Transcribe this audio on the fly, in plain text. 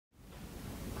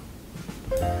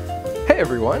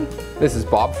everyone, this is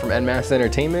Bob from NMAS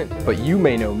Entertainment, but you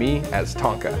may know me as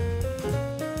Tonka.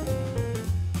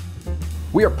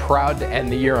 We are proud to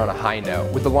end the year on a high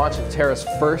note with the launch of TERA's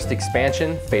first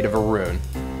expansion, Fate of Arun.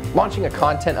 Launching a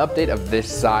content update of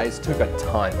this size took a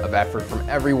ton of effort from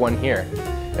everyone here,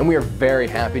 and we are very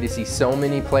happy to see so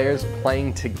many players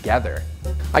playing together.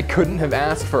 I couldn't have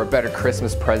asked for a better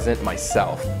Christmas present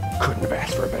myself.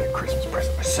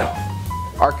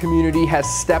 Our community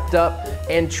has stepped up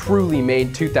and truly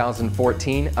made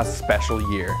 2014 a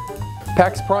special year.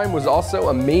 PAX Prime was also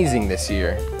amazing this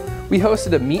year. We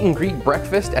hosted a meet and greet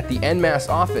breakfast at the NMAS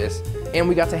office, and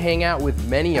we got to hang out with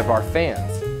many of our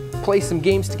fans, play some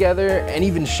games together, and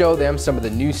even show them some of the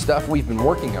new stuff we've been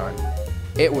working on.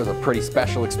 It was a pretty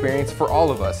special experience for all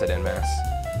of us at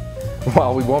NMAS.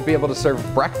 While we won't be able to serve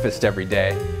breakfast every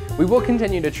day, we will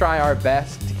continue to try our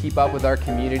best to keep up with our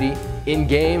community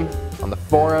in-game, on the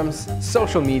forums,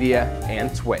 social media,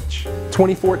 and Twitch.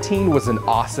 2014 was an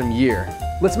awesome year.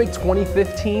 Let's make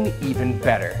 2015 even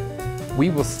better. We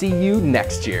will see you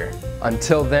next year.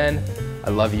 Until then, I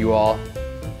love you all.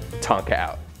 Tonka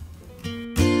out.